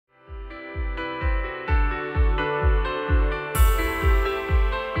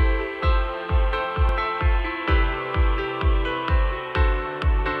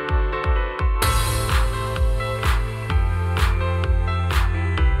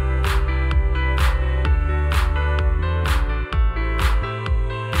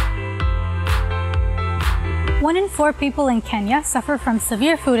1 in 4 people in Kenya suffer from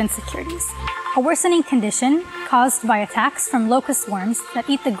severe food insecurities, a worsening condition caused by attacks from locust worms that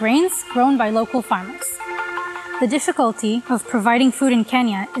eat the grains grown by local farmers. The difficulty of providing food in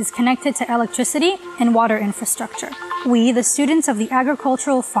Kenya is connected to electricity and water infrastructure. We, the students of the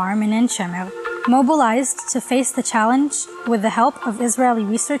agricultural farm in Enchemer, mobilized to face the challenge with the help of Israeli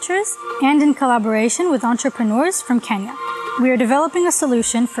researchers and in collaboration with entrepreneurs from Kenya. We are developing a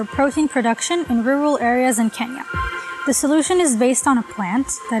solution for protein production in rural areas in Kenya. The solution is based on a plant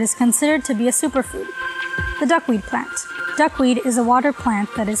that is considered to be a superfood, the duckweed plant. Duckweed is a water plant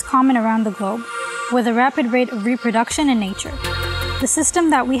that is common around the globe, with a rapid rate of reproduction in nature. The system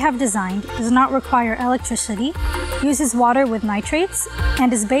that we have designed does not require electricity, uses water with nitrates,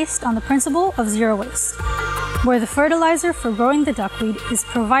 and is based on the principle of zero waste, where the fertilizer for growing the duckweed is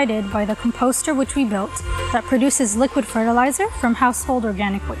provided by the composter which we built that produces liquid fertilizer from household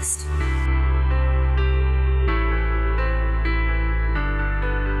organic waste.